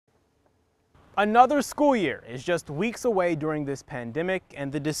Another school year is just weeks away during this pandemic,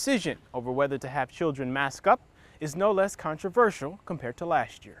 and the decision over whether to have children mask up is no less controversial compared to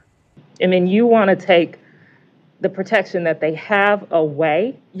last year. And then you want to take the protection that they have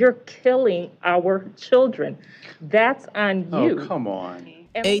away, you're killing our children. That's on you. Oh, come on.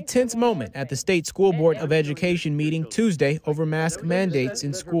 A tense moment at the State School Board of Education meeting Tuesday over mask mandates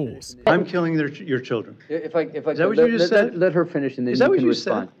in schools. I'm killing your children. If I Is that what you just said? Let her finish and then Is that you what can you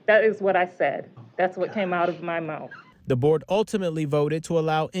respond. said? That is what I said. That's what came out of my mouth. The board ultimately voted to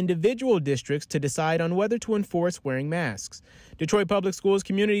allow individual districts to decide on whether to enforce wearing masks. Detroit Public Schools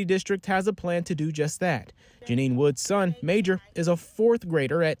Community District has a plan to do just that. Janine Wood's son, Major, is a fourth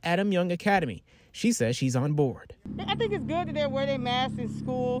grader at Adam Young Academy. She says she's on board. I think it's good that they're wearing their masks in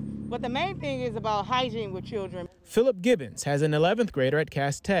school, but the main thing is about hygiene with children. Philip Gibbons has an 11th grader at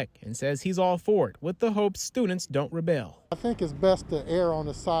Cass Tech and says he's all for it, with the hopes students don't rebel. I think it's best to err on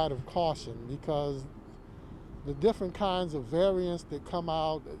the side of caution because the different kinds of variants that come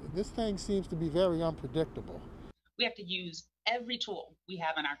out, this thing seems to be very unpredictable. We have to use every tool we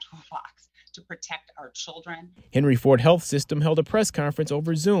have in our toolbox to protect our children. Henry Ford Health System held a press conference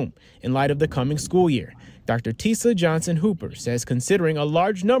over Zoom in light of the coming school year. Dr. Tisa Johnson-Hooper says considering a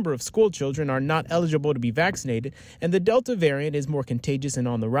large number of school children are not eligible to be vaccinated and the Delta variant is more contagious and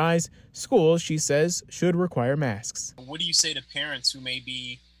on the rise, schools, she says, should require masks. What do you say to parents who may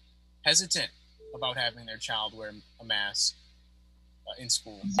be hesitant about having their child wear a mask in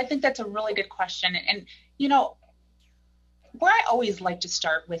school? I think that's a really good question. And you know, where I always like to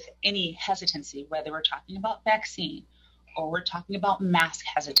start with any hesitancy, whether we're talking about vaccine or we're talking about mask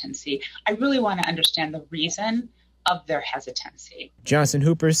hesitancy, I really want to understand the reason of their hesitancy.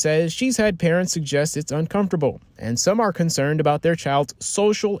 Johnson-Hooper says she's had parents suggest it's uncomfortable, and some are concerned about their child's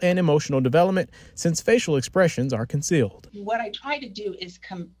social and emotional development since facial expressions are concealed. What I try to do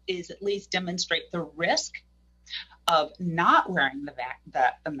is at least demonstrate the risk of not wearing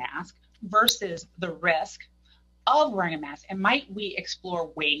the mask versus the risk of wearing a mask, and might we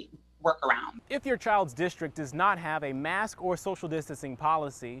explore workaround. If your child's district does not have a mask or social distancing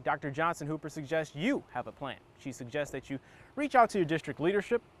policy, Dr. Johnson-Hooper suggests you have a plan. She suggests that you reach out to your district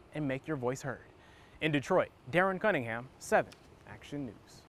leadership and make your voice heard. In Detroit, Darren Cunningham, 7 Action News.